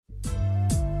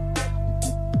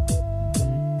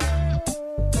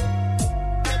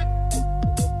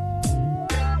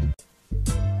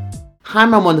Hi,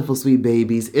 my wonderful sweet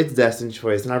babies. It's Destined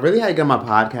Choice, and I really had to get on my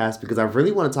podcast because I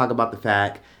really want to talk about the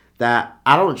fact that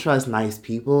I don't trust nice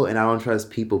people and I don't trust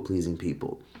people-pleasing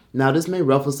people. Now, this may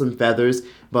ruffle some feathers,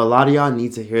 but a lot of y'all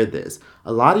need to hear this.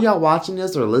 A lot of y'all watching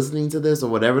this or listening to this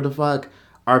or whatever the fuck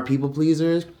are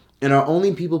people-pleasers and are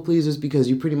only people-pleasers because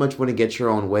you pretty much want to get your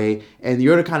own way, and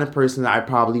you're the kind of person that I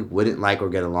probably wouldn't like or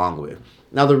get along with.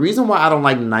 Now, the reason why I don't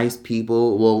like nice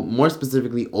people, well, more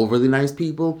specifically, overly nice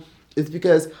people, is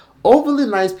because overly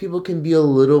nice people can be a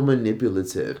little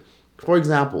manipulative. For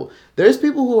example, there's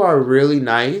people who are really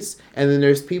nice, and then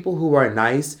there's people who are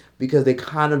nice because they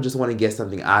kind of just want to get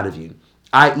something out of you.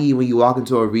 I.e., when you walk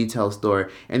into a retail store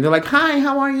and they're like, "Hi,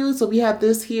 how are you? So we have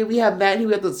this here, we have that here,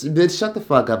 we have this." Bitch, shut the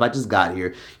fuck up. I just got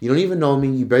here. You don't even know me.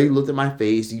 You barely looked at my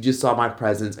face. You just saw my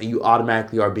presence, and you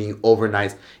automatically are being over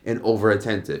nice and over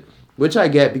attentive. Which I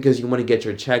get because you want to get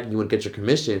your check and you want to get your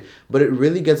commission, but it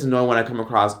really gets annoying when I come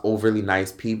across overly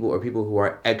nice people or people who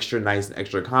are extra nice and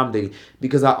extra accommodating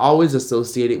because I always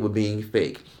associate it with being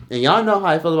fake. And y'all know how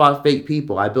I feel about fake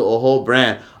people. I built a whole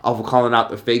brand off of calling out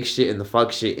the fake shit and the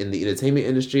fuck shit in the entertainment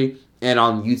industry and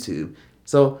on YouTube.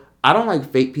 So I don't like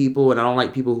fake people and I don't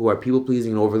like people who are people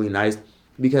pleasing and overly nice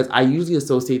because I usually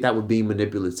associate that with being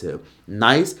manipulative.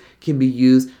 Nice can be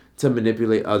used to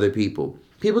manipulate other people.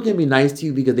 People can be nice to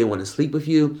you because they want to sleep with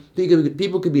you.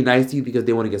 People could be nice to you because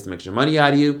they want to get some extra money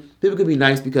out of you. People could be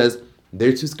nice because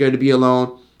they're too scared to be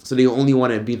alone, so they only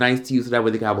want to be nice to you so that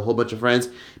way they can have a whole bunch of friends.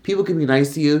 People can be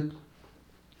nice to you,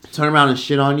 turn around and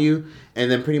shit on you, and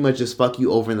then pretty much just fuck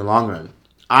you over in the long run.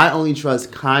 I only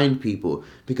trust kind people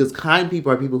because kind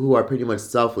people are people who are pretty much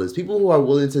selfless. People who are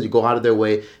willing to go out of their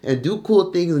way and do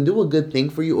cool things and do a good thing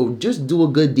for you or just do a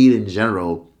good deed in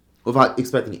general without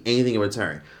expecting anything in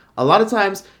return. A lot of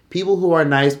times, people who are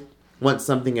nice want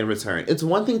something in return. It's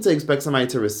one thing to expect somebody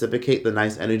to reciprocate the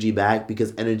nice energy back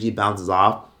because energy bounces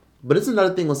off. But it's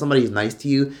another thing when somebody's nice to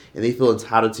you and they feel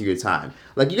entitled to your time.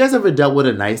 Like, you guys ever dealt with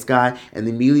a nice guy and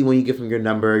immediately when you give him your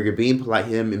number, you're being polite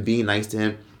to him and being nice to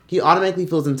him, he automatically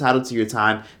feels entitled to your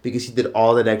time because he did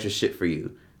all that extra shit for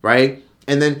you, right?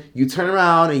 And then you turn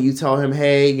around and you tell him,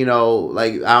 "Hey,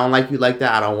 like, I don't like you like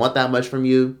that. I don't want that much from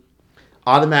you."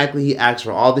 Automatically, he asks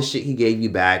for all the shit he gave you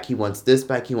back. He wants this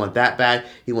back. He wants that back.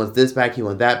 He wants this back. He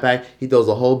wants that back. He throws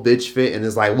a whole bitch fit and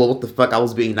is like, "Well, what the fuck? I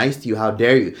was being nice to you. How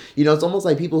dare you?" It's almost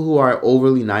like people who are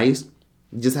overly nice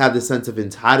just have this sense of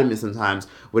entitlement sometimes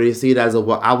where they see it as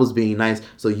 "Well, I was being nice,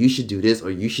 so you should do this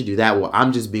or you should do that. Well,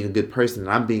 I'm just being a good person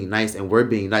and I'm being nice and we're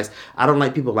being nice." I don't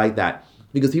like people like that.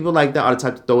 Because people like that are the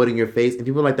type to throw it in your face, and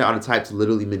people like that are the type to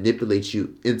literally manipulate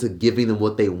you into giving them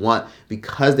what they want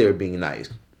because they were being nice.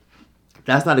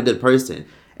 That's not a good person.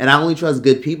 And I only trust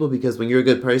good people because when you're a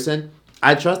good person,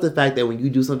 I trust the fact that when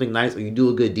you do something nice or you do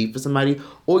a good deed for somebody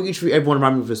or you treat everyone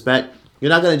around you with respect, you're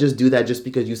not going to just do that just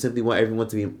because you simply want everyone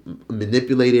to be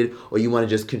manipulated or you want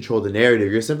to just control the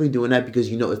narrative. You're simply doing that because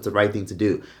you know it's the right thing to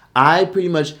do. Let's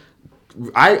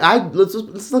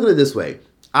look at it this way.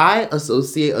 I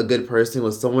associate a good person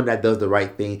with someone that does the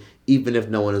right thing even if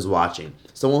no one is watching.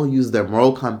 Someone who uses their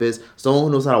moral compass, someone who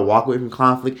knows how to walk away from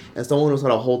conflict, and someone who knows how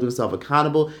to hold themselves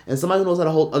accountable, and somebody who knows how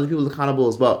to hold other people accountable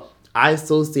as well. I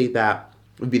associate that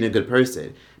with being a good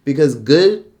person. Because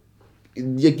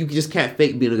you just can't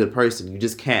fake being a good person. You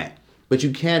just can't. But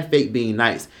you can fake being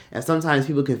nice. And sometimes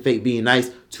people can fake being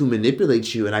nice to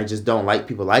manipulate you, and I just don't like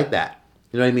people like that.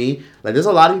 You know what I mean? Like, there's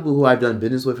a lot of people who I've done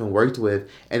business with and worked with,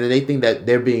 and then they think that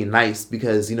they're being nice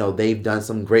because, they've done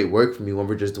some great work for me when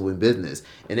we're just doing business.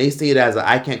 And they see it as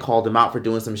I can't call them out for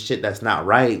doing some shit that's not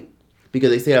right because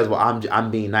they say it as, "Well, I'm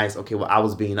being nice." Okay, well, I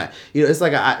was being nice. It's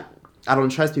like I don't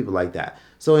trust people like that.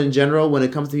 So in general, when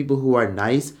it comes to people who are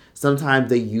nice, sometimes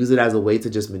they use it as a way to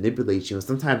just manipulate you. And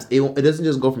sometimes it doesn't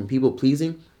just go from people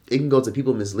pleasing. It can go to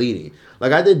people misleading.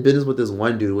 Like, I did business with this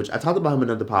one dude, which I talked about him in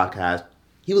another podcast.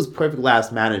 He was perfect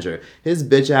last manager. His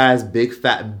bitch ass, big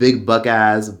fat, big buck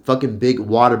ass, fucking big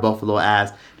water buffalo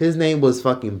ass. His name was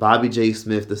fucking Bobby J.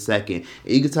 Smith II. And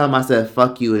you can tell him I said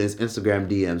fuck you in his Instagram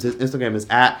DMs. His Instagram is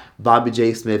at Bobby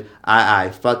J. Smith.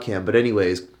 Fuck him. But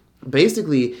anyways,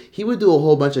 basically, he would do a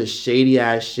whole bunch of shady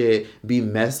ass shit, be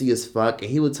messy as fuck, and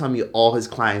he would tell me all his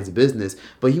clients' business.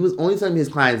 But he was only telling me his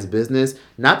clients' business,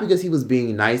 not because he was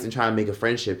being nice and trying to make a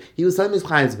friendship. He was telling me his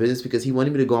clients' business because he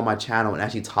wanted me to go on my channel and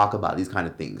actually talk about these kind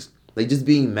of things. Like, just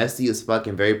being messy as fuck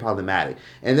and very problematic.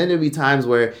 And then there'd be times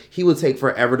where he would take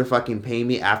forever to fucking pay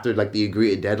me after, like, the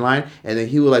agreed deadline. And then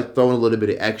he would, like, throw in a little bit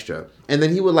of extra. And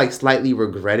then he would, like, slightly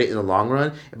regret it in the long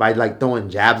run by, like, throwing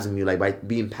jabs at me. Like, by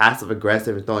being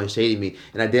passive-aggressive and throwing shade at me.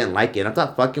 And I didn't like it. And I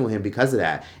stopped fucking with him because of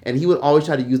that. And he would always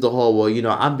try to use the whole, well, you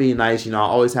know, I'm being nice. You know, I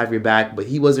always have your back. But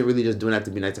he wasn't really just doing that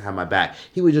to be nice to have my back.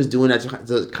 He was just doing that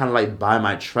to kind of, like, buy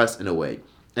my trust in a way.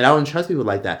 And I don't trust people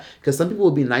like that. Because some people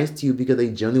will be nice to you because they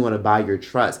genuinely want to buy your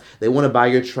trust. They want to buy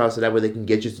your trust so that way they can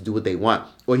get you to do what they want.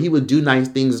 Or he would do nice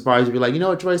things as far as be like, you know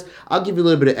what, Troyce, I'll give you a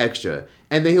little bit of extra.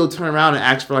 And then he'll turn around and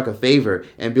ask for like a favor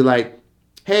and be like,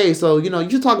 hey, so, you know, you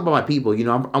should talk about my people. You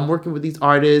know, I'm working with these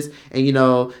artists and, you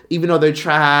know, even though they're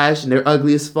trash and they're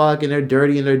ugly as fuck and they're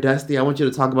dirty and they're dusty, I want you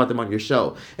to talk about them on your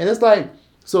show. And it's like,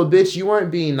 so, bitch, you weren't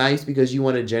being nice because you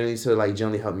wanted generally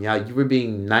help me out. You were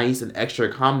being nice and extra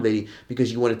accommodating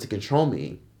because you wanted to control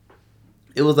me.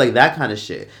 It was like that kind of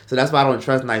shit. So that's why I don't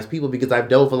trust nice people, because I've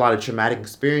dealt with a lot of traumatic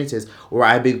experiences where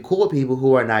I've been cool with people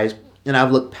who are nice and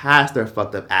I've looked past their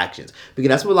fucked up actions. Because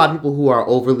that's what a lot of people who are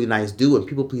overly nice do and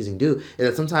people pleasing do. Is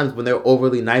that sometimes when they're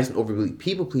overly nice and overly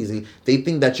people pleasing, they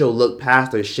think that you'll look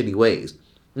past their shitty ways.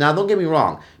 Now, don't get me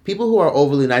wrong. People who are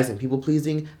overly nice and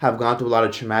people-pleasing have gone through a lot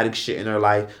of traumatic shit in their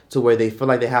life to where they feel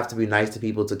like they have to be nice to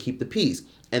people to keep the peace.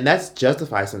 And that's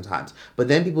justified sometimes. But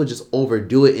then people just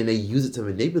overdo it and they use it to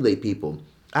manipulate people.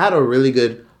 I had a really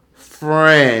good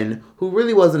friend who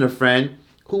really wasn't a friend,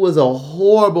 who was a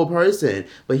horrible person,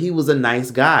 but he was a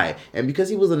nice guy. And because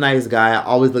he was a nice guy, I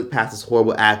always looked past his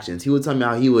horrible actions. He would tell me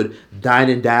how he would dine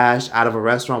and dash out of a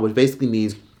restaurant, which basically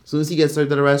means as soon as he gets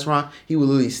served at a restaurant, he would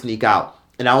literally sneak out.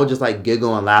 And I would just like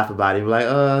giggle and laugh about it. Be like,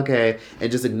 oh, okay.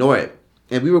 And just ignore it.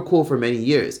 And we were cool for many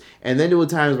years. And then there were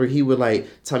times where he would like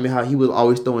tell me how he was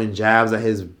always throwing jabs at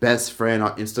his best friend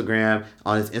on Instagram,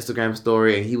 on his Instagram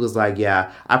story. And he was like,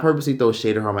 yeah, I purposely throw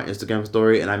shade at her on my Instagram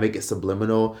story and I make it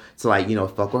subliminal to like, you know,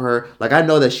 fuck with her. Like, I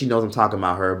know that she knows I'm talking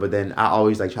about her, but then I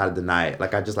always like try to deny it.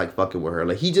 Like, I just like fucking with her.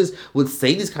 Like, he just would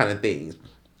say these kind of things.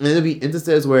 And there'd be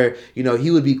instances where, you know, he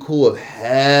would be cool with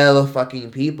hella fucking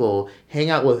people,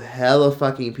 hang out with hella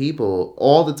fucking people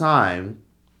all the time.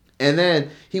 And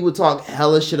then he would talk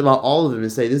hella shit about all of them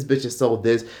and say, this bitch is so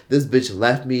this bitch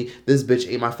left me, this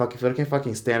bitch ate my fucking food, I can't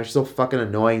fucking stand her, she's so fucking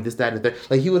annoying, this, that, and the third.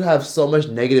 Like, he would have so much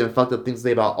negative and fucked up things to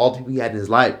say about all the people he had in his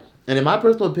life. And in my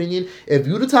personal opinion, if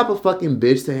you the type of fucking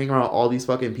bitch to hang around all these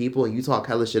fucking people and you talk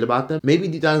hella shit about them, maybe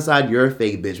deep down inside you're a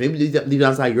fake bitch. Maybe deep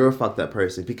down inside you're a fucked up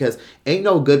person, because ain't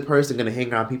no good person gonna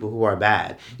hang around people who are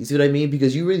bad. You see what I mean?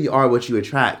 Because you really are what you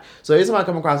attract. So every time I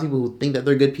come across people who think that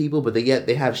they're good people, but they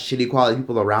have shitty quality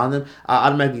people around them, I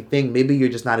automatically think maybe you're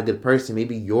just not a good person.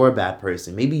 Maybe you're a bad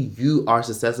person. Maybe you are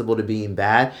susceptible to being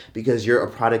bad because you're a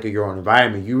product of your own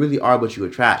environment. You really are what you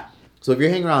attract. So if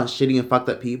you're hanging around shitty and fucked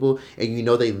up people and you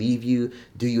know they leave you,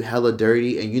 do you hella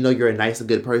dirty, and you know you're a nice and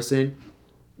good person,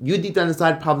 you deep down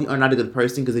inside probably are not a good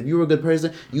person, because if you were a good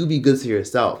person, you'd be good to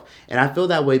yourself. And I feel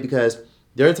that way because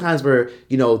there are times where,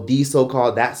 you know,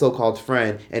 that so-called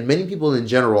friend, and many people in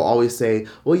general always say,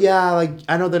 well, yeah, like,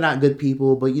 I know they're not good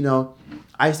people, but, you know,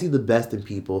 I see the best in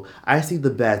people. I see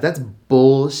the best. That's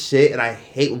bullshit, and I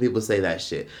hate when people say that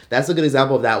shit. That's a good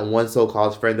example of that one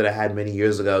so-called friend that I had many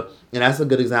years ago. And that's a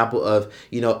good example of,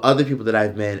 you know, other people that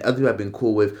I've met, other people I've been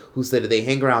cool with, who say that they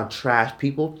hang around trash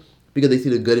people because they see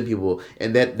the good in people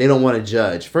and that they don't want to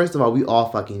judge. First of all, we all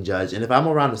fucking judge. And if I'm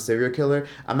around a serial killer,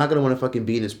 I'm not going to want to fucking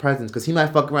be in his presence because he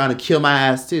might fuck around and kill my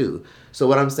ass too. So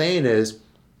what I'm saying is,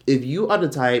 if you are the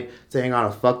type to hang on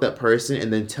a fucked up person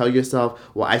and then tell yourself,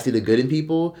 well, I see the good in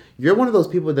people, you're one of those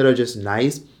people that are just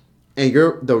nice, and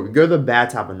you're the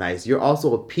bad type of nice. You're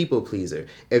also a people pleaser.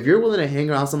 If you're willing to hang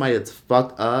around somebody that's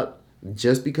fucked up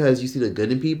just because you see the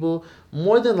good in people,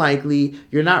 more than likely,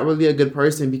 you're not really a good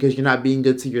person because you're not being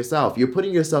good to yourself. You're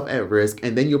putting yourself at risk,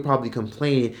 and then you'll probably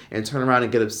complain and turn around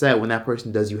and get upset when that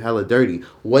person does you hella dirty.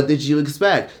 What did you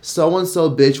expect?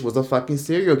 So-and-so bitch was a fucking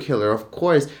serial killer. Of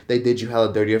course they did you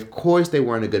hella dirty. Of course they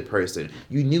weren't a good person.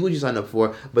 You knew what you signed up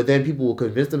for, but then people will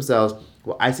convince themselves,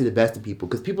 well, I see the best in people.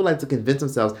 Because people like to convince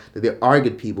themselves that they are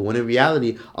good people, when in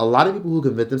reality, a lot of people who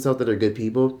convince themselves that they're good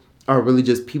people are really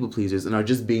just people pleasers and are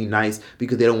just being nice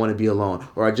because they don't want to be alone,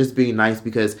 or are just being nice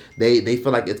because they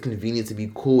feel like it's convenient to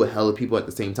be cool with hella people at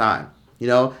the same time. You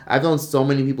know, I've known so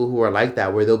many people who are like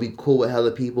that, where they'll be cool with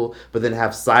hella people, but then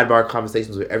have sidebar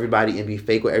conversations with everybody and be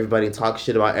fake with everybody and talk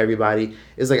shit about everybody.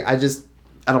 It's like, I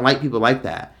don't like people like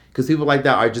that. Because people like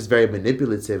that are just very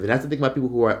manipulative. And that's the thing about people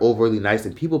who are overly nice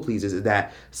and people pleasers, is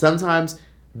that sometimes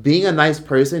being a nice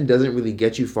person doesn't really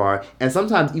get you far. And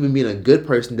sometimes even being a good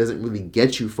person doesn't really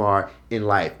get you far in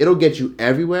life. It'll get you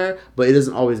everywhere, but it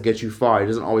doesn't always get you far. It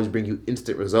doesn't always bring you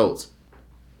instant results.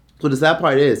 So the sad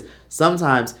part is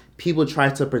sometimes people try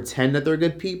to pretend that they're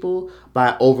good people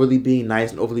by overly being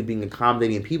nice and overly being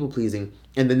accommodating and people pleasing.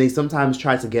 And then they sometimes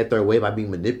try to get their way by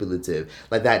being manipulative.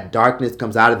 Like that darkness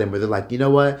comes out of them where they're like, you know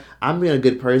what? I'm being a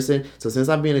good person. So since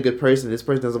I'm being a good person, this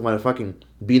person doesn't want to fucking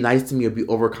be nice to me or be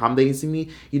over accommodating to me.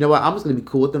 You know what? I'm just going to be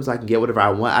cool with them so I can get whatever I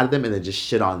want out of them and then just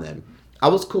shit on them. I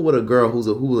was cool with a girl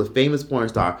who was a famous porn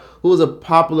star, who was a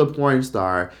popular porn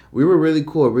star. We were really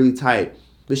cool, really tight.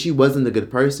 But she wasn't a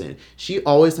good person. She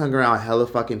always hung around hella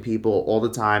fucking people all the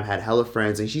time, had hella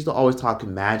friends, and she used to always talk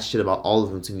mad shit about all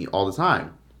of them to me all the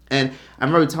time. And I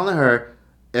remember telling her,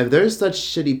 if there's such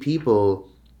shitty people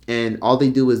and all they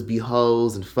do is be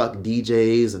hoes and fuck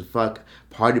DJs and fuck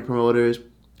party promoters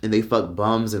and they fuck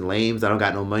bums and lames that don't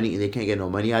got no money and they can't get no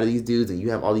money out of these dudes and you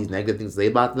have all these negative things to say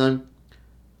about them,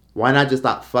 why not just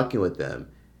stop fucking with them?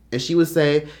 And she would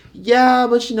say, yeah,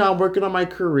 but I'm working on my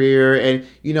career. And,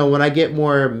 when I get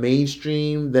more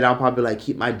mainstream, then I'll probably like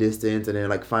keep my distance and then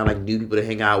like find like new people to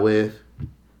hang out with.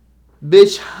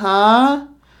 Bitch, huh?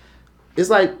 It's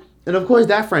like, and of course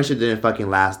that friendship didn't fucking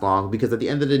last long because at the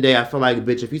end of the day, I feel like,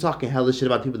 bitch, if you talking hella shit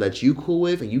about people that you cool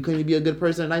with and you couldn't be a good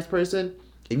person, a nice person,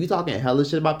 if you talking hella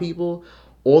shit about people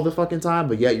all the fucking time,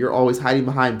 but yet you're always hiding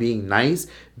behind being nice,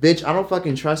 bitch, I don't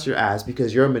fucking trust your ass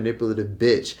because you're a manipulative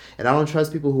bitch. And I don't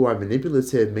trust people who are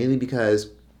manipulative mainly because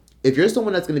if you're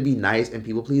someone that's going to be nice and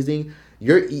people pleasing,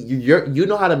 you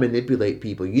know how to manipulate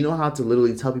people. You know how to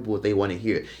literally tell people what they want to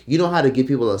hear. You know how to give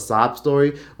people a sob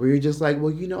story where you're just like,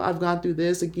 well, I've gone through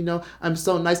this and I'm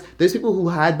so nice. There's people who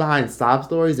hide behind sob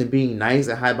stories and being nice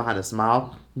and hide behind a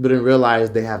smile, but then realize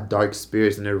they have dark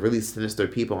spirits and they're really sinister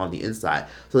people on the inside.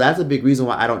 So that's a big reason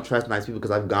why I don't trust nice people,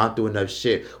 because I've gone through enough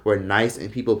shit where nice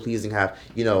and people pleasing have,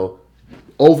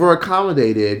 over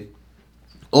accommodated,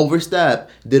 overstepped,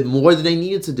 did more than they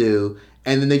needed to do,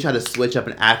 and then they try to switch up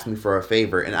and ask me for a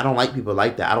favor. And I don't like people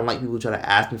like that. I don't like people who try to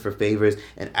ask me for favors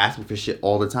and ask me for shit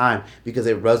all the time because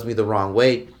it rubs me the wrong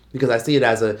way. Because I see it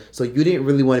as so you didn't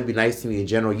really want to be nice to me in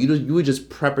general. You were just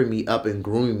prepping me up and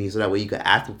grooming me so that way you could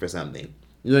ask me for something.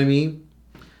 You know what I mean?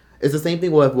 It's the same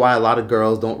thing with why a lot of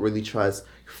girls don't really trust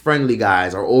friendly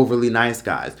guys or overly nice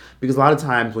guys. Because a lot of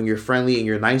times when you're friendly and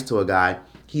you're nice to a guy,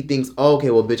 he thinks, oh,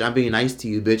 okay, well, bitch, I'm being nice to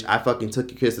you, bitch. I fucking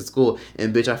took your kids to school,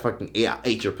 and bitch, I fucking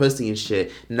ate your pussy and shit.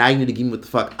 Now you need to give me what the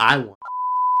fuck I want.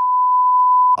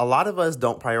 A lot of us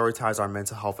don't prioritize our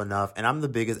mental health enough, and I'm the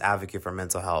biggest advocate for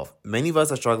mental health. Many of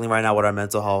us are struggling right now with our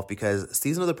mental health because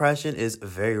seasonal depression is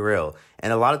very real,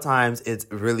 and a lot of times it's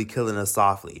really killing us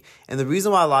softly. And the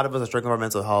reason why a lot of us are struggling with our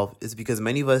mental health is because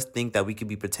many of us think that we could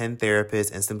be pretend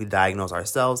therapists and simply diagnose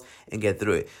ourselves and get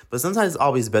through it. But sometimes it's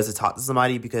always best to talk to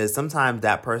somebody because sometimes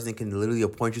that person can literally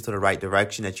point you to the right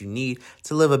direction that you need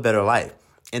to live a better life.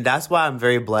 And that's why I'm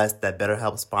very blessed that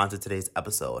BetterHelp sponsored today's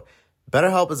episode.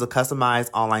 BetterHelp is a customized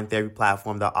online therapy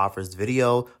platform that offers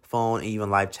video, phone, and even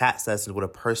live chat sessions with a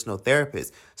personal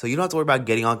therapist. So you don't have to worry about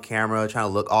getting on camera, trying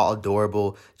to look all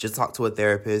adorable, just talk to a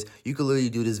therapist. You can literally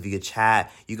do this via chat.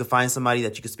 You can find somebody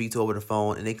that you can speak to over the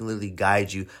phone, and they can literally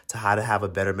guide you to how to have a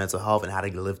better mental health and how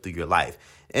to live through your life.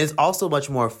 And it's also much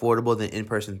more affordable than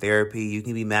in-person therapy. You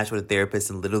can be matched with a therapist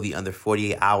in literally under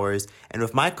 48 hours. And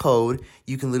with my code,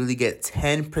 you can literally get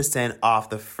 10% off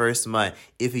the first month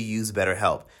if you use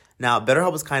BetterHelp. Now,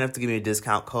 BetterHelp was kind enough to give me a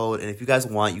discount code, and if you guys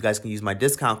want, you guys can use my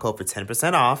discount code for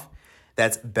 10% off.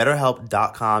 That's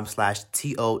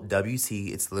betterhelp.com/TOWT.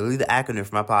 It's literally the acronym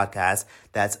for my podcast.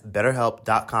 That's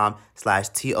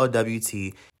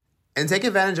betterhelp.com/TOWT. And take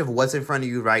advantage of what's in front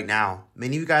of you right now.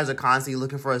 Many of you guys are constantly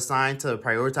looking for a sign to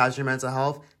prioritize your mental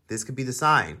health. This could be the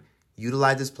sign.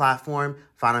 Utilize this platform,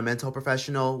 find a mental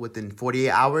professional within 48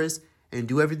 hours, and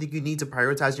do everything you need to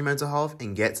prioritize your mental health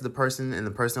and get to the person in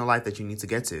the personal life that you need to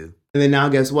get to. And then now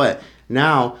guess what?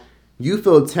 Now you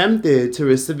feel tempted to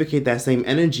reciprocate that same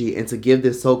energy and to give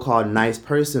this so-called nice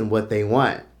person what they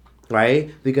want,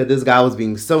 right? Because this guy was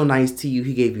being so nice to you.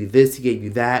 He gave you this, he gave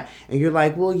you that. And you're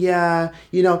like, well, yeah,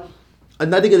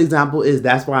 another good example is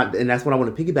that's what I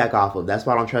want to piggyback off of. That's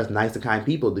why I don't trust nice and kind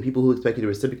people, the people who expect you to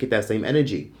reciprocate that same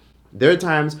energy. There are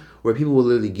times where people will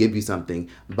literally give you something,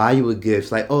 buy you a gift,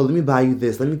 like, oh, let me buy you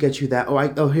this, let me get you that,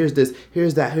 here's this,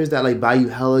 here's that, like buy you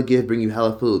hella gift, bring you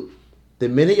hella food. The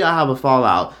minute y'all have a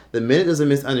fallout, the minute there's a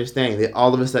misunderstanding, they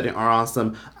all of a sudden are on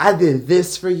some, I did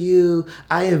this for you,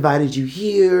 I invited you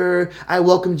here, I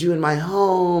welcomed you in my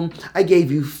home, I gave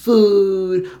you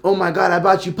food, oh my God, I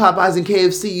bought you Popeyes and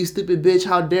KFC, you stupid bitch,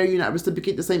 how dare you not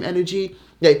reciprocate the same energy?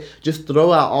 Like, just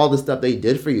throw out all the stuff they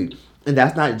did for you. And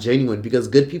that's not genuine because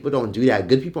good people don't do that.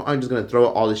 Good people aren't just going to throw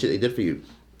out all the shit they did for you.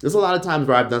 There's a lot of times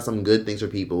where I've done some good things for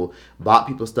people, bought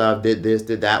people stuff, did this,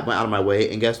 did that, went out of my way.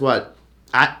 And guess what?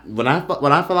 When I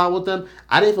fell out with them,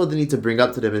 I didn't feel the need to bring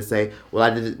up to them and say, I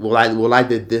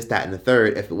did this, that, and the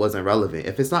third if it wasn't relevant.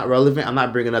 If it's not relevant, I'm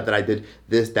not bringing up that I did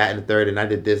this, that, and the third, and I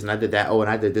did this and I did that. Oh, and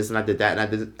I did this and I did that and I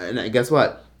did. And guess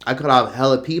what? I cut off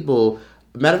hella people.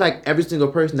 Matter of fact, every single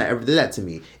person that ever did that to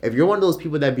me. If you're one of those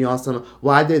people that be on some,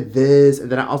 well, I did this, and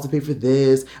then I also paid for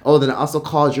this. Oh, then I also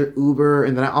called your Uber,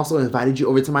 and then I also invited you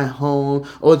over to my home.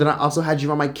 Oh, then I also had you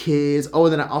around my kids. Oh,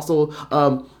 then I also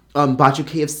bought you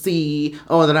KFC.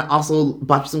 Oh, and then I also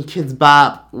bought you some Kids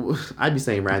Bop. I'd be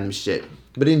saying random shit.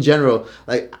 But in general,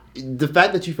 like, the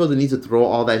fact that you feel the need to throw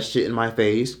all that shit in my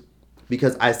face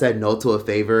because I said no to a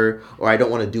favor, or I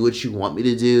don't want to do what you want me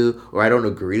to do, or I don't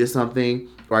agree to something,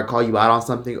 or I call you out on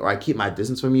something, or I keep my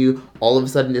distance from you, all of a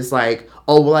sudden it's like,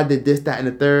 oh, well, I did this, that, and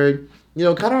the third. You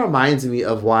know, kind of reminds me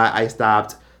of why I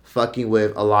stopped fucking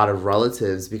with a lot of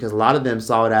relatives, because a lot of them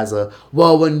saw it as a,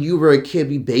 well, when you were a kid,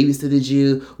 we babysitted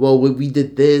you. Well, we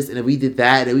did this, and we did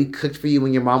that, and we cooked for you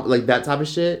when your mom, like that type of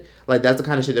shit. Like, that's the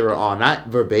kind of shit they were on. Not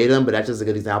verbatim, but that's just a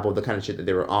good example of the kind of shit that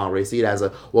they were on. Where they see it as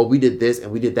a, well, we did this,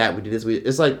 and we did that, we did this.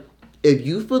 It's like, if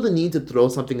you feel the need to throw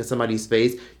something in somebody's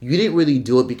face, you didn't really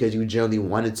do it because you generally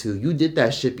wanted to. You did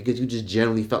that shit because you just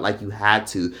generally felt like you had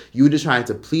to. You were just trying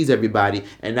to please everybody,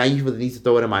 and now you feel the need to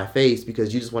throw it in my face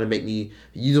because you just want to make me,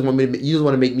 you just want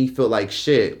to make me feel like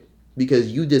shit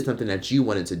because you did something that you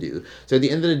wanted to do. So at the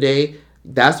end of the day,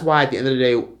 that's why at the end of the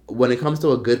day, when it comes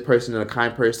to a good person and a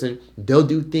kind person, they'll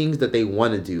do things that they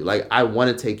want to do. Like, I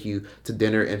want to take you to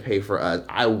dinner and pay for us.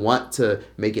 I want to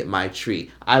make it my treat.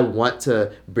 I want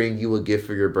to bring you a gift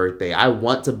for your birthday. I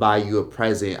want to buy you a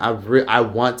present. I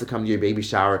want to come to your baby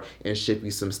shower and ship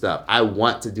you some stuff. I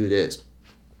want to do this.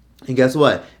 And guess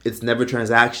what? It's never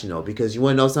transactional, because you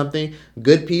want to know something?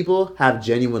 Good people have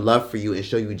genuine love for you and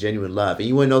show you genuine love. And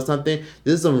you want to know something?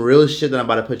 This is some real shit that I'm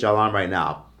about to put y'all on right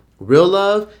now. Real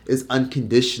love is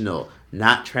unconditional,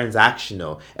 not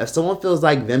transactional. If someone feels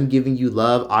like them giving you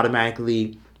love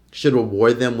automatically should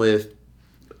reward them with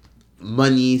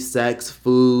money, sex,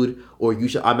 food, or you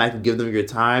should automatically give them your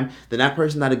time, then that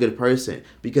person's not a good person.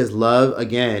 Because love,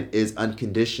 again, is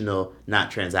unconditional,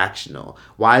 not transactional.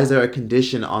 Why is there a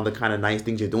condition on the kind of nice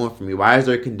things you're doing for me? Why is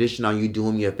there a condition on you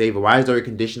doing me a favor? Why is there a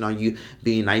condition on you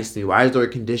being nice to me? Why is there a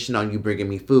condition on you bringing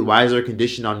me food? Why is there a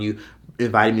condition on you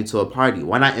inviting me to a party?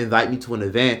 Why not invite me to an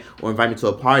event or invite me to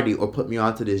a party or put me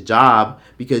onto this job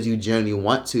because you genuinely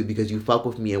want to, because you fuck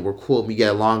with me and we're cool, we get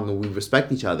along and we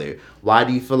respect each other? Why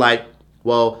do you feel like,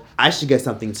 well, I should get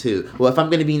something too? Well, if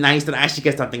I'm going to be nice, then I should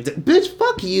get something too. Bitch,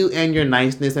 fuck you and your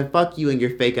niceness, and fuck you and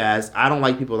your fake ass. I don't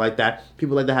like people like that.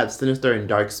 People like that have sinister and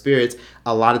dark spirits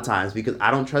a lot of times, because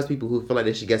I don't trust people who feel like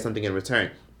they should get something in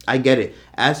return. I get it.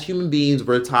 As human beings,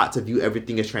 we're taught to view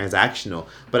everything as transactional.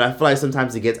 But I feel like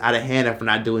sometimes it gets out of hand if we're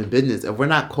not doing business. If we're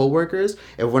not co-workers,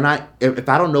 if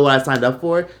I don't know what I signed up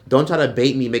for, don't try to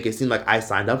bait me, make it seem like I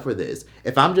signed up for this.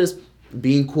 If I'm just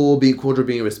being cool, being cordial,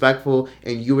 being respectful,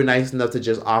 and you were nice enough to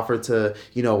just offer to,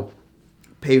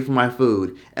 pay for my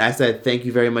food, and I said, thank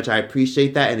you very much, I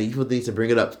appreciate that, and then you feel the need to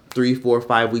bring it up 3, 4,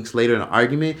 5 weeks later in an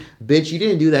argument, bitch, you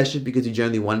didn't do that shit because you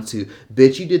generally wanted to.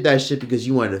 Bitch, you did that shit because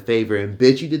you wanted a favor, and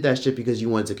bitch, you did that shit because you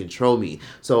wanted to control me.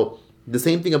 So the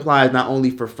same thing applies not only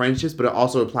for friendships, but it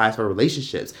also applies for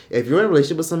relationships. If you're in a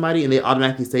relationship with somebody and they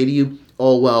automatically say to you,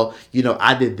 oh, well,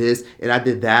 I did this and I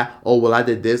did that. Oh, well, I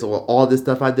did this, or all this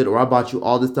stuff I did, or I bought you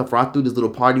all this stuff, or I threw this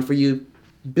little party for you.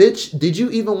 Bitch, did you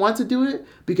even want to do it?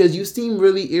 Because you seem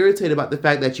really irritated about the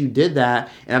fact that you did that,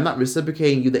 and I'm not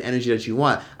reciprocating you the energy that you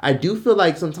want. I do feel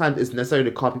like sometimes it's necessary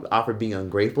to call people out for being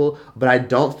ungrateful, but I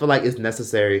don't feel like it's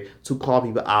necessary to call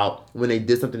people out when they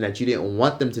did something that you didn't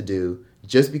want them to do,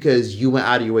 just because you went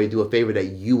out of your way to do a favor that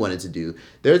you wanted to do.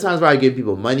 There are times where I give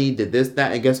people money, did this,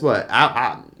 that, and guess what?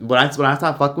 When I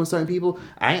stop fucking with certain people,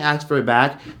 I ain't asked for it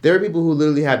back. There are people who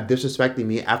literally have disrespected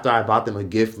me after I bought them a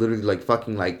gift, literally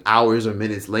like hours or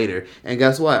minutes later. And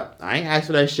guess what? I ain't asked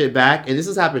for that shit back. And this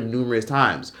has happened numerous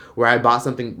times where I bought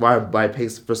something, where I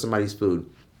paid for somebody's food.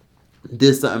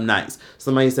 Did something nice.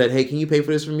 Somebody said, hey, can you pay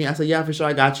for this for me? I said, yeah, for sure,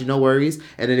 I got you, no worries.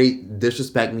 And then they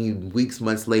disrespect me weeks,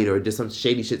 months later, or did some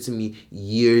shady shit to me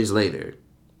years later.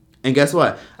 And guess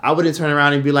what? I wouldn't turn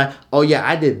around and be like, oh yeah,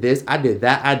 I did this, I did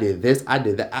that, I did this, I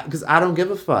did that. Because I don't give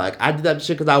a fuck. I did that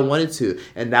shit because I wanted to.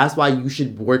 And that's why you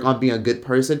should work on being a good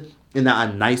person and not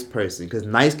a nice person. Because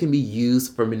nice can be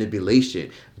used for manipulation.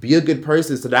 Be a good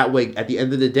person so that way, at the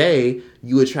end of the day,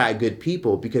 you attract good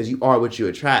people, because you are what you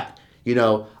attract.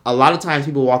 A lot of times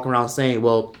people walk around saying,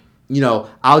 well,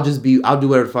 I'll do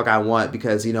whatever the fuck I want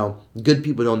because, good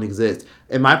people don't exist.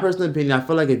 In my personal opinion, I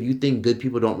feel like if you think good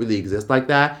people don't really exist like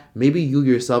that, maybe you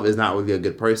yourself is not really a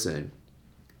good person.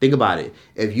 Think about it.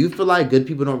 If you feel like good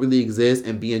people don't really exist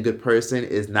and being a good person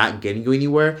is not getting you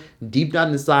anywhere, deep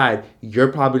down inside,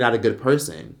 you're probably not a good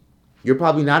person. You're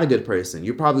probably not a good person.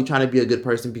 You're probably trying to be a good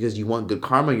person because you want good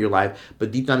karma in your life,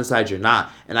 but deep down inside, you're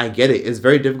not. And I get it. It's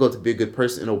very difficult to be a good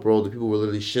person in a world where people will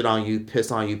literally shit on you, piss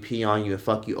on you, pee on you, and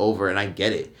fuck you over. And I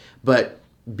get it. But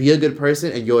be a good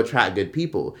person and you'll attract good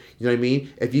people. You know what I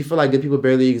mean? If you feel like good people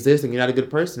barely exist, then you're not a good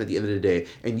person at the end of the day.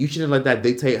 And you shouldn't let that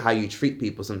dictate how you treat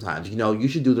people sometimes. You know, you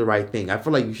should do the right thing. I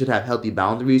feel like you should have healthy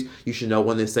boundaries. You should know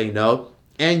when to say no.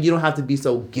 And you don't have to be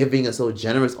so giving and so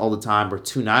generous all the time or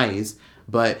too nice.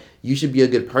 But you should be a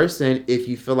good person if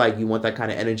you feel like you want that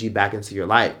kind of energy back into your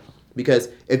life. Because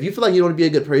if you feel like you don't want to be a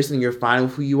good person and you're fine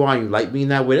with who you are and you like being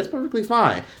that way, that's perfectly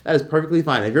fine. That is perfectly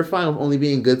fine. If you're fine with only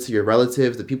being good to your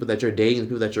relatives, the people that you're dating, the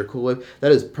people that you're cool with,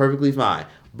 that is perfectly fine.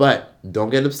 But don't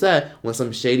get upset when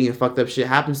some shady and fucked up shit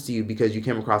happens to you because you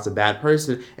came across a bad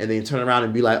person and then you turn around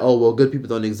and be like, oh, well, good people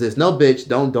don't exist. No, bitch,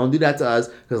 don't do that to us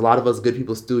because a lot of us good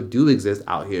people still do exist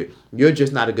out here. You're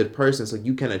just not a good person, so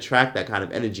you can attract that kind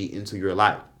of energy into your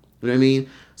life. You know what I mean?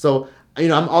 So,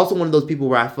 I'm also one of those people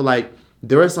where I feel like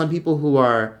there are some people who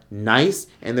are nice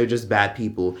and they're just bad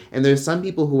people. And there's some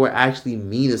people who are actually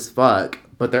mean as fuck,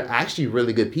 but they're actually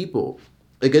really good people.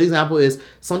 A good example is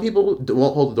some people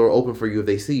won't hold the door open for you if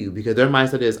they see you because their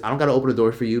mindset is, I don't got to open the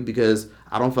door for you because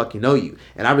I don't fucking know you.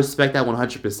 And I respect that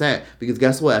 100% because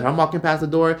guess what? If I'm walking past the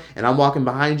door and I'm walking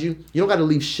behind you, you don't got to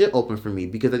leave shit open for me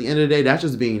because at the end of the day, that's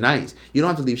just being nice. You don't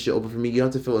have to leave shit open for me. You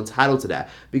don't have to feel entitled to that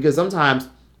because sometimes,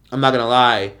 I'm not going to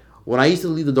lie, when I used to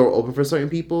leave the door open for certain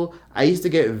people, I used to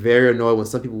get very annoyed when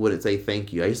some people wouldn't say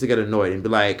thank you. I used to get annoyed and be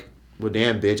like, well,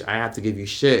 damn, bitch, I have to give you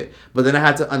shit. But then I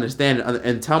had to understand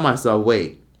and tell myself,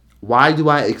 wait, why do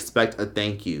I expect a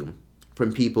thank you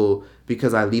from people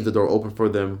because I leave the door open for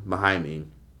them behind me?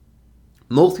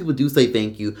 Most people do say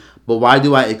thank you, but why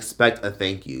do I expect a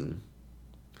thank you?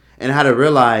 And I had to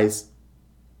realize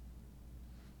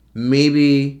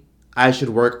maybe I should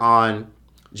work on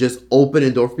just open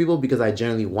the door for people because I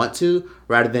genuinely want to,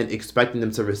 rather than expecting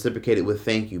them to reciprocate it with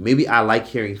thank you. Maybe I like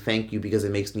hearing thank you because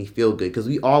it makes me feel good. Because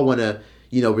we all want to,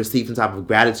 receive some type of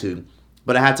gratitude.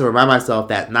 But I had to remind myself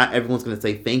that not everyone's going to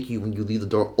say thank you when you leave the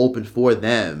door open for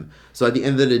them. So at the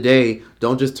end of the day,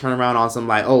 don't just turn around on some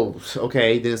like, oh,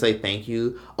 okay, didn't say thank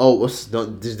you. Oh,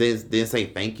 didn't say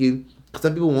thank you.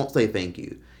 Some people won't say thank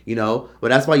you. But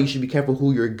that's why you should be careful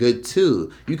who you're good to.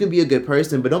 You can be a good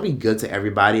person, but don't be good to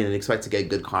everybody and expect to get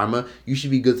good karma. You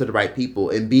should be good to the right people.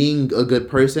 And being a good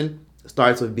person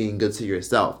starts with being good to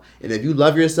yourself. And if you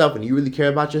love yourself and you really care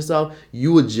about yourself,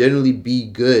 you will generally be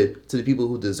good to the people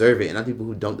who deserve it and not people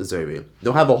who don't deserve it.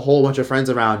 Don't have a whole bunch of friends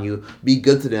around you, be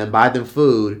good to them, buy them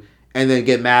food, and then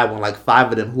get mad when like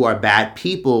 5 of them who are bad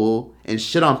people and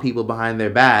shit on people behind their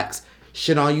backs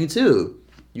shit on you too.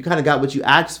 You kind of got what you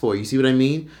asked for. You see what I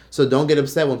mean? So don't get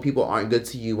upset when people aren't good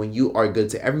to you when you are good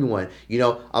to everyone.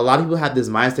 A lot of people have this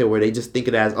mindset where they just think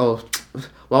it as, oh,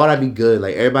 why would I be good?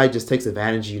 Like, everybody just takes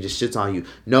advantage of you, just shits on you.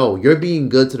 No, you're being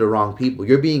good to the wrong people.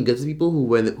 You're being good to people who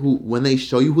when they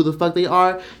show you who the fuck they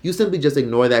are, you simply just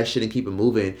ignore that shit and keep it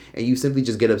moving. And you simply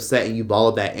just get upset and you ball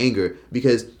up that anger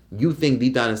because you think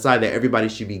deep down inside that everybody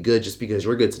should be good just because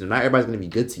you're good to them. Not everybody's going to be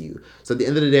good to you. So at the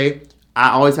end of the day,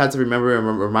 I always have to remember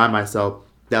and remind myself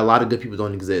that a lot of good people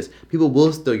don't exist. People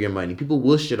will steal your money. People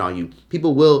will shit on you.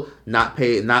 People will not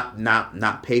pay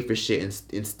for shit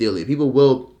and steal it. People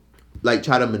will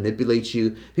try to manipulate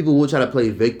you. People will try to play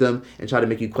victim and try to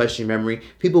make you question your memory.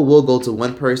 People will go to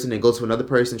one person and go to another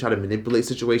person, try to manipulate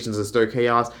situations and stir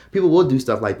chaos. People will do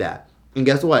stuff like that. And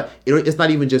guess what? It's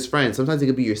not even just friends. Sometimes it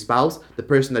could be your spouse, the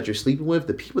person that you're sleeping with,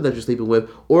 the people that you're sleeping with,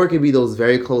 or it could be those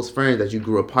very close friends that you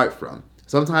grew apart from.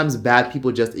 Sometimes bad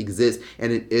people just exist,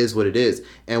 and it is what it is.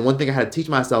 And one thing I had to teach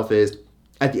myself is,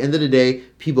 at the end of the day,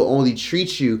 people only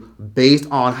treat you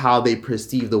based on how they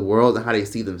perceive the world and how they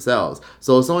see themselves.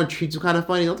 So if someone treats you kind of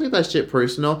funny, don't take that shit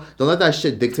personal. Don't let that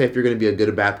shit dictate if you're going to be a good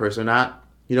or bad person or not.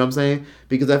 You know what I'm saying?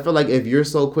 Because I feel like if you're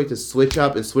so quick to switch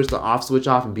up and switch the off switch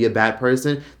off and be a bad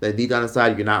person, then deep down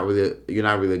inside, you're not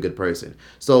really a good person.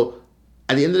 So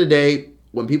at the end of the day,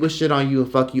 when people shit on you and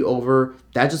fuck you over,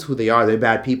 that's just who they are. They're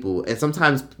bad people. And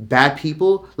sometimes bad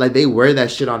people, they wear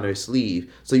that shit on their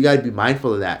sleeve. So you got to be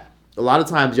mindful of that. A lot of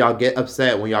times y'all get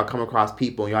upset when y'all come across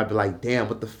people and y'all be like, damn,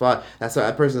 what the fuck?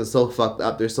 That person is so fucked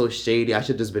up. They're so shady. I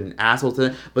should have just been an asshole to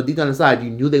them. But deep down inside, you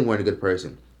knew they weren't a good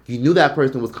person. You knew that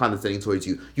person was condescending towards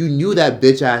you. You knew that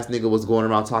bitch ass nigga was going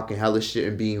around talking hella shit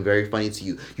and being very funny to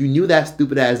you. You knew that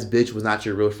stupid ass bitch was not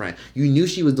your real friend. You knew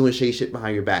she was doing shady shit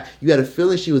behind your back. You had a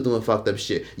feeling she was doing fucked up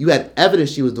shit. You had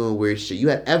evidence she was doing weird shit. You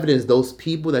had evidence those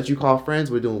people that you call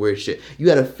friends were doing weird shit. You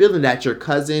had a feeling that your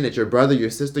cousin, that your brother, your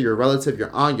sister, your relative,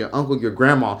 your aunt, your uncle, your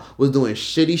grandma was doing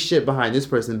shitty shit behind this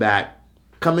person's back.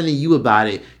 Coming to you about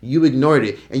it, you ignored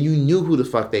it, and you knew who the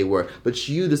fuck they were, but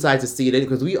you decided to see it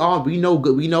because we know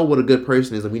what a good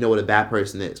person is, and we know what a bad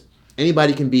person is.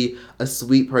 Anybody can be a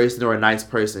sweet person or a nice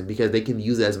person because they can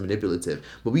use it as manipulative.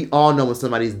 But we all know when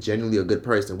somebody's genuinely a good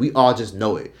person. We all just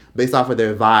know it based off of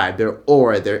their vibe, their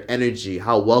aura, their energy,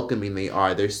 how welcoming they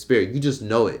are, their spirit. You just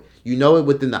know it. You know it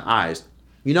within the eyes.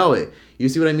 You know it. You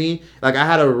see what I mean? Like, I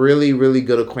had a really, really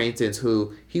good acquaintance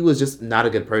who he was just not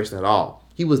a good person at all.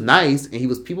 He was nice and he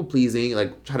was people pleasing,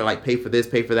 like try to like pay for this,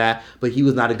 pay for that, but he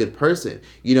was not a good person.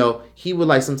 You know, he would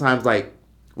like sometimes like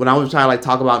when I was trying to like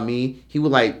talk about me, he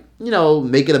would like, you know,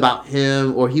 make it about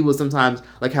him, or he would sometimes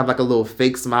like have like a little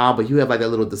fake smile, but he would have like that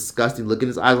little disgusting look in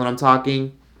his eyes when I'm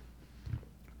talking.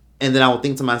 And then I would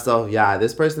think to myself, yeah,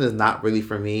 this person is not really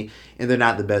for me, and they're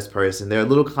not the best person. They're a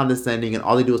little condescending, and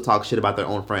all they do is talk shit about their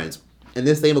own friends. And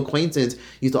this same acquaintance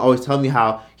used to always tell me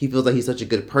how he feels like he's such a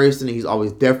good person and he's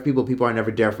always there for people. People are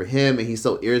never there for him, and he's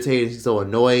so irritated, he's so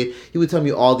annoyed. He would tell me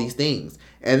all these things.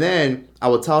 And then I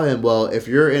would tell him, well, if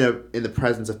you're in the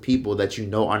presence of people that you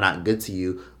know are not good to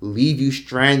you, leave you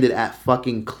stranded at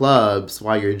fucking clubs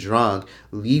while you're drunk,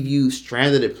 leave you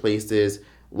stranded at places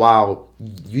while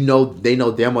you know they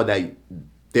know damn well that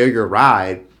they're your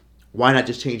ride, why not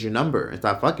just change your number and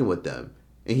stop fucking with them?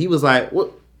 And he was like,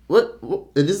 what? And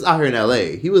this is out here in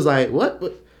LA. He was like, what?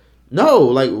 No,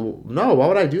 like, no, why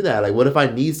would I do that? Like, what if I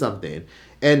need something?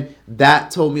 And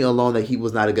that told me alone that he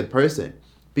was not a good person.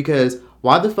 Because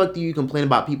why the fuck do you complain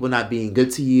about people not being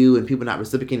good to you and people not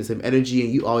reciprocating the same energy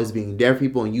and you always being there for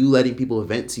people and you letting people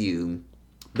vent to you,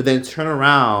 but then turn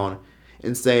around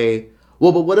and say,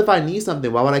 well, but what if I need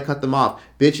something? Why would I cut them off?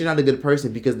 Bitch, you're not a good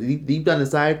person because deep down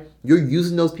inside, you're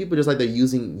using those people just like they're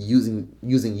using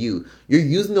you. You're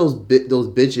using those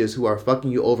bitches who are fucking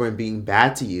you over and being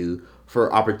bad to you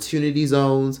for opportunity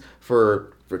zones,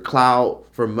 for clout,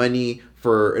 for money,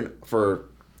 for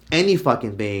any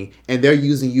fucking thing, and they're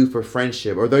using you for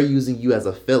friendship or they're using you as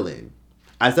a fill-in.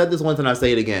 I said this once and I'll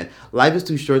say it again. Life is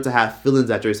too short to have fill-ins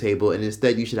at your table, and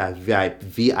instead you should have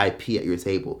VIP at your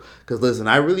table. Because listen,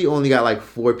 I really only got like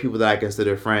 4 people that I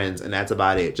consider friends, and that's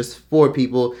about it. Just 4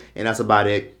 people, and that's about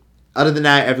it. Other than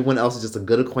that, everyone else is just a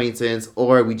good acquaintance,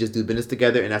 or we just do business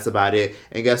together, and that's about it.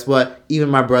 And guess what?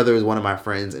 Even my brother is one of my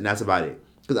friends, and that's about it.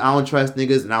 Because I don't trust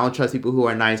niggas, and I don't trust people who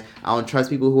are nice. I don't trust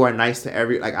people who are nice to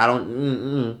I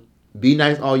don't, be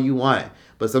nice all you want.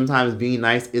 But sometimes being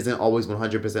nice isn't always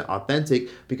 100% authentic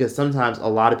because sometimes a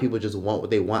lot of people just want what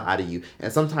they want out of you.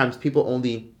 And sometimes people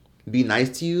only be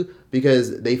nice to you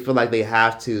because they feel like they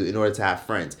have to in order to have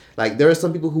friends. Like, there are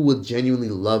some people who will genuinely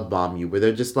love bomb you where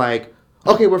they're just like,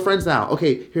 okay, we're friends now.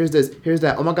 Okay, here's this, here's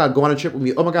that. Oh my God, go on a trip with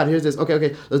me. Oh my God, here's this.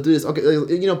 Okay, let's do this. Okay,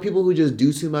 you know, people who just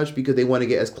do too much because they want to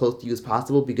get as close to you as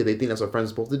possible because they think that's what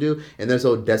friends are supposed to do, and they're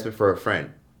so desperate for a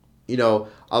friend. You know,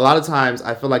 a lot of times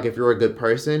I feel like if you're a good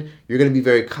person, you're going to be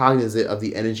very cognizant of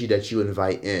the energy that you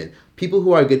invite in. People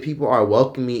who are good people are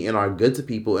welcoming and are good to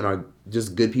people and are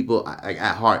just good people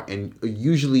at heart and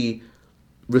usually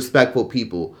respectful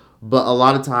people. But a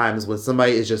lot of times when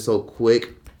somebody is just so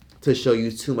quick to show you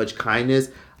too much kindness,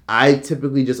 I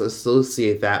typically just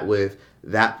associate that with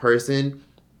that person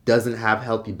doesn't have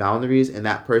healthy boundaries and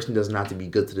that person doesn't have to be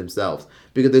good to themselves.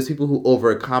 Because there's people who over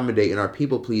accommodate and are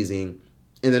people pleasing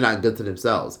and they're not good to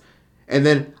themselves. And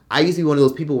then I used to be one of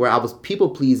those people where I was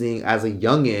people pleasing as a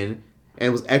youngin'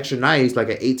 and was extra nice like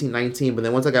at 18, 19. But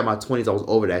then once I got my 20s, I was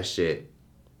over that shit.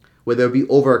 Where there'd be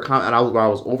where I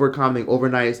was over accommodating, over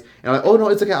nice, and I'm like, oh no,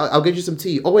 it's okay, I'll get you some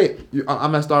tea. Oh wait,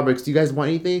 I'm at Starbucks. Do you guys want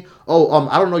anything? Oh,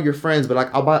 I don't know your friends, but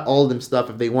like I'll buy all of them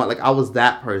stuff if they want. Like I was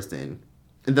that person,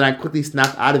 and then I quickly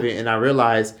snapped out of it, and I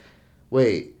realized,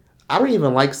 wait, I don't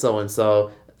even like so and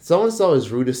so. So-and-so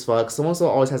is rude as fuck. So-and-so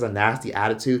always has a nasty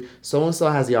attitude. So-and-so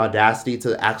has the audacity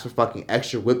to ask for fucking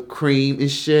extra whipped cream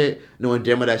and shit, knowing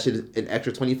damn well that shit is an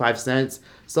extra 25 cents.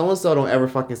 So-and-so don't ever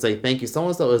fucking say thank you.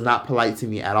 So-and-so is not polite to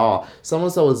me at all.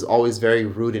 So-and-so is always very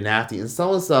rude and nasty. And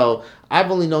so-and-so,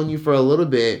 I've only known you for a little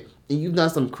bit, and you've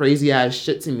done some crazy ass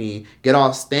shit to me, get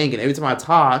all stank, and every time I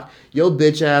talk, your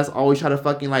bitch ass always try to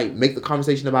fucking like make the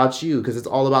conversation about you, because it's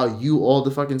all about you all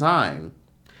the fucking time.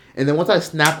 And then once I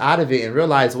snapped out of it and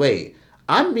realized, wait,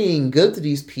 I'm being good to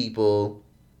these people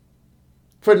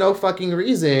for no fucking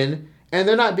reason. And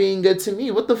they're not being good to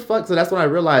me. What the fuck? So that's when I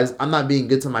realized I'm not being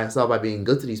good to myself by being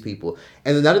good to these people.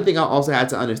 And another thing I also had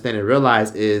to understand and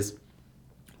realize is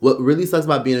what really sucks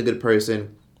about being a good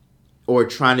person or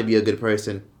trying to be a good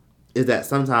person is that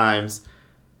sometimes,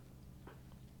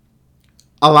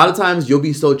 a lot of times, you'll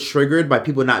be so triggered by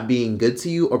people not being good to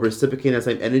you or reciprocating that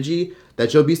same energy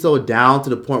that you'll be so down to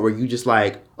the point where you just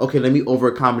like, okay, let me over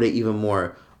accommodate even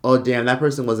more. Oh, damn, that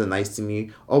person wasn't nice to me.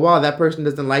 Oh, wow, that person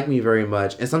doesn't like me very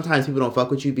much. And sometimes people don't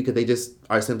fuck with you because they just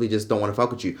are simply just don't want to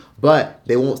fuck with you. But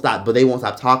they won't stop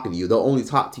talking to you. They'll only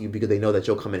talk to you because they know that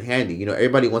you'll come in handy. You know,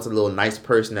 everybody wants a little nice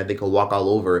person that they can walk all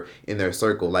over in their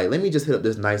circle. Like, let me just hit up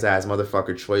this nice ass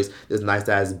motherfucker Troyce, this nice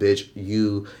ass bitch,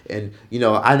 you. And, you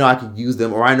know I could use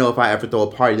them. Or I know if I ever throw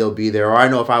a party, they'll be there. Or I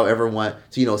know if I ever want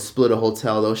to, split a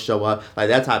hotel, they'll show up. Like,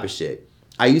 that type of shit.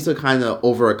 I used to kind of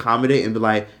over accommodate and be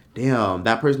like, damn,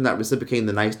 that person not reciprocating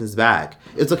the niceness back.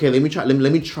 It's okay. Let me try.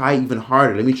 Let me try even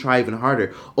harder. Let me try even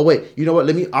harder. Oh wait, you know what?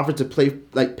 Let me offer to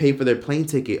pay for their plane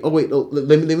ticket. Oh wait,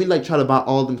 let me try to buy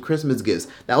all them Christmas gifts.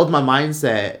 That was my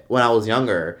mindset when I was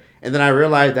younger, and then I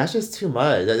realized that's just too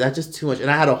much. That's just too much. And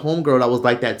I had a homegirl that was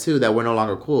like that too. That we're no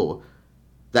longer cool.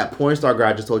 That porn star girl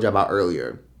I just told you about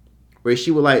earlier. Where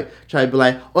she would try to be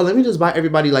like, oh, let me just buy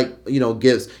everybody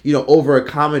gifts, over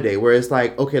accommodate. Where it's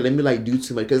like, okay, let me do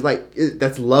too much, because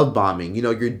that's love bombing.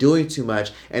 You're doing too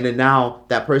much, and then now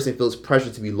that person feels pressure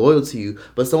to be loyal to you.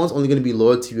 But someone's only gonna be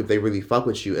loyal to you if they really fuck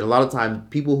with you. And a lot of times,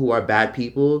 people who are bad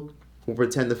people will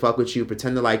pretend to fuck with you,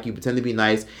 pretend to like you, pretend to be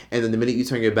nice, and then the minute you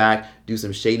turn your back, do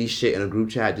some shady shit in a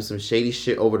group chat, do some shady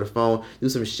shit over the phone, do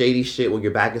some shady shit when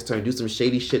your back is turned, do some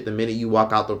shady shit the minute you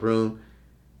walk out the room.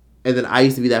 And then I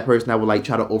used to be that person that would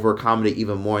try to over accommodate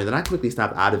even more. And then I quickly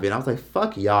snapped out of it. I was like,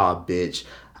 fuck y'all, bitch.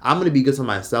 I'm going to be good to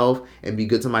myself and be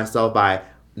good to myself by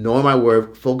knowing my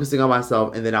worth, focusing on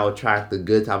myself, and then I'll attract the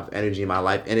good type of energy in my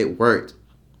life. And it worked.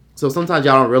 So sometimes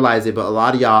y'all don't realize it, but a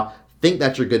lot of y'all think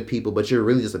that you're good people, but you're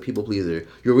really just a people pleaser.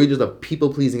 You're really just a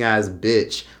people pleasing ass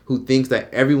bitch who thinks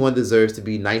that everyone deserves to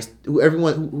be nice. Who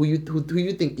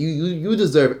you think you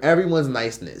deserve everyone's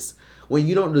niceness. When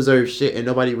you don't deserve shit and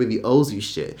nobody really owes you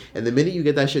shit. And the minute you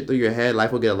get that shit through your head,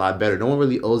 life will get a lot better. No one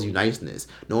really owes you niceness.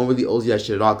 No one really owes you that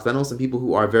shit at all. Because I know some people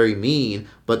who are very mean,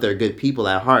 but they're good people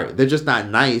at heart. They're just not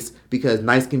nice because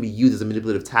nice can be used as a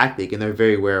manipulative tactic, and they're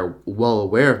very well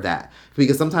aware of that.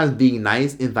 Because sometimes being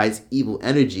nice invites evil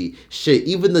energy. Shit,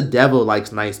 even the devil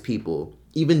likes nice people.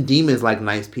 Even demons like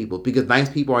nice people, because nice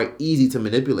people are easy to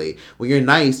manipulate. When you're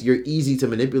nice, you're easy to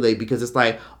manipulate because it's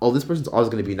like, oh, this person's always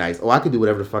going to be nice. Oh, I could do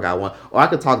whatever the fuck I want. Or I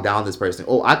could talk down on this person.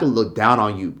 Oh, I could look down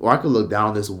on you. Or I could look down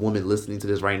on this woman listening to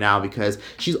this right now because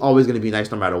she's always going to be nice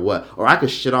no matter what. Or I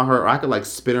could shit on her. Or I could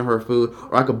spit on her food.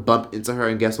 Or I could bump into her,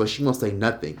 and guess what? She won't say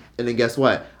nothing. And then guess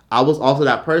what? I was also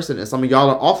that person, and some of y'all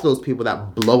are also those people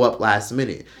that blow up last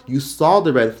minute. You saw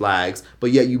the red flags,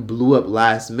 but yet you blew up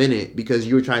last minute because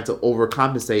you were trying to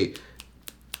overcompensate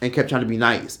and kept trying to be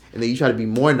nice. And then you try to be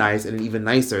more nice, and then even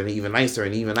nicer, and then even nicer,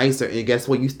 and even nicer. And guess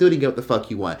what? You still didn't get what the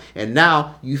fuck you want. And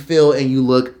now you feel and you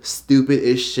look stupid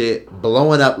as shit,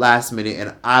 blowing up last minute,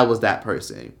 and I was that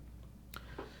person.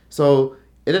 So,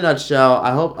 in a nutshell,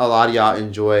 I hope a lot of y'all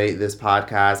enjoy this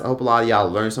podcast. I hope a lot of y'all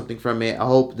learn something from it. I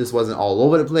hope this wasn't all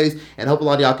over the place. And I hope a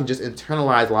lot of y'all can just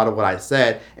internalize a lot of what I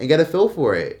said and get a feel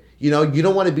for it. You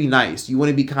don't want to be nice. You want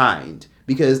to be kind.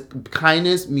 Because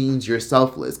kindness means you're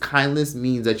selfless. Kindness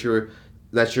means that you're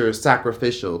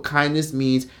sacrificial. Kindness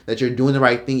means that you're doing the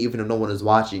right thing even if no one is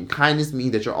watching. Kindness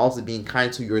means that you're also being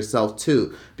kind to yourself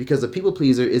too. Because a people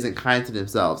pleaser isn't kind to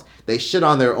themselves. They shit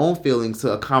on their own feelings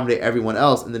to accommodate everyone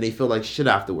else, and then they feel like shit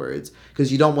afterwards.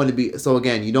 Because you don't want to be, so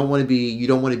again, you don't want to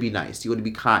be nice. You want to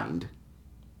be kind.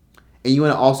 And you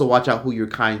want to also watch out who you're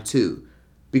kind to.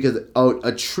 Because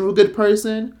a true good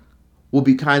person will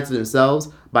be kind to themselves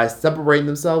by separating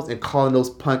themselves and calling those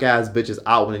punk ass bitches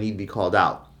out when they need to be called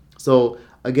out. So,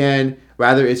 again,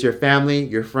 whether it's your family,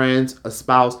 your friends, a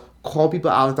spouse, call people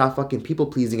out and stop fucking people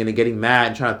pleasing and then getting mad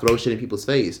and trying to throw shit in people's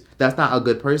face. That's not a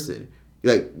good person.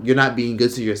 You're not being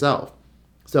good to yourself.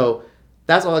 So,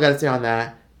 that's all I got to say on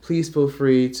that. Please feel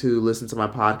free to listen to my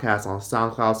podcast on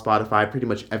SoundCloud, Spotify, pretty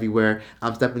much everywhere.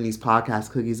 I'm stepping these podcast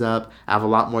cookies up. I have a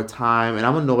lot more time, and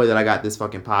I'm annoyed that I got this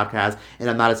fucking podcast, and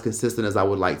I'm not as consistent as I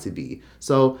would like to be.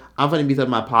 So I'm going to be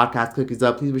stepping my podcast cookies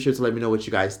up. Please be sure to let me know what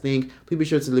you guys think. Please be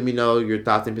sure to let me know your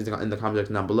thoughts and opinions in the comment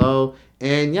section down below.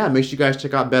 And yeah, make sure you guys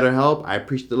check out BetterHelp. I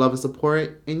appreciate the love and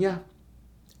support. And yeah,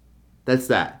 that's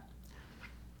that.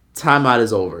 Time out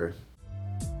is over.